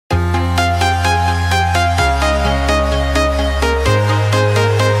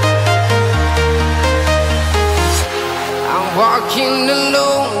walking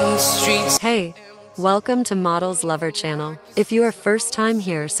alone the streets. Hey, welcome to Models Lover channel. If you are first time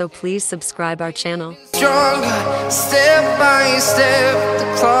here, so please subscribe our channel. Stronger, step by step,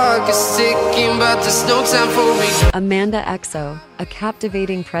 the clock is ticking, but there's no time for me. Amanda XO, a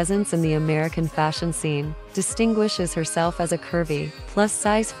captivating presence in the American fashion scene, distinguishes herself as a curvy,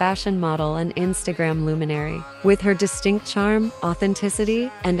 plus-size fashion model and Instagram luminary. With her distinct charm,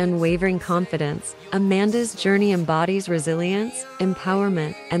 authenticity, and unwavering confidence, Amanda's journey embodies resilience,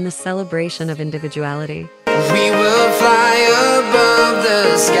 empowerment, and the celebration of individuality. We will fly above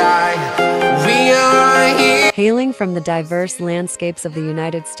the sky. We are here. Hailing from the diverse landscapes of the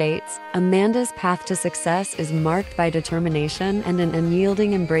United States, Amanda's path to success is marked by determination and an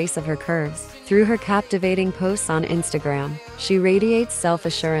unyielding embrace of her curves. Through her captivating posts on Instagram, she radiates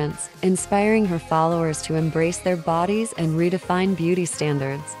self-assurance, inspiring her followers to embrace their bodies and redefine beauty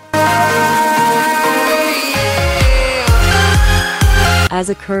standards. As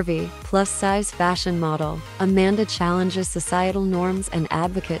a curvy, plus-size fashion model, Amanda challenges societal norms and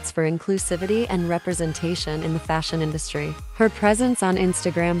advocates for inclusivity and representation in the fashion industry. Her presence on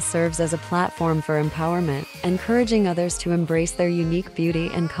Instagram serves as a platform for empowerment, encouraging others to embrace their unique beauty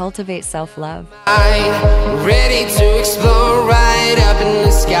and cultivate self-love. I'm ready to explore right up in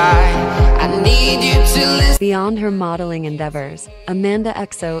the sky. I need you to listen. Beyond her modeling endeavors, Amanda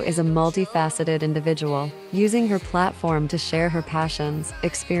XO is a multifaceted individual, using her platform to share her passions,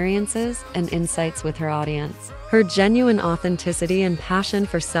 experiences, and insights with her audience. Her genuine authenticity and passion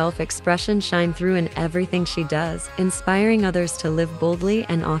for self-expression shine through in everything she does, inspiring others to live boldly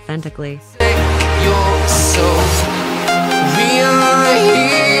and authentically. Your soul. We are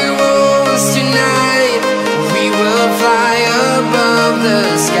heroes tonight. We will fly above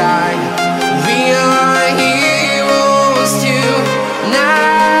the sky.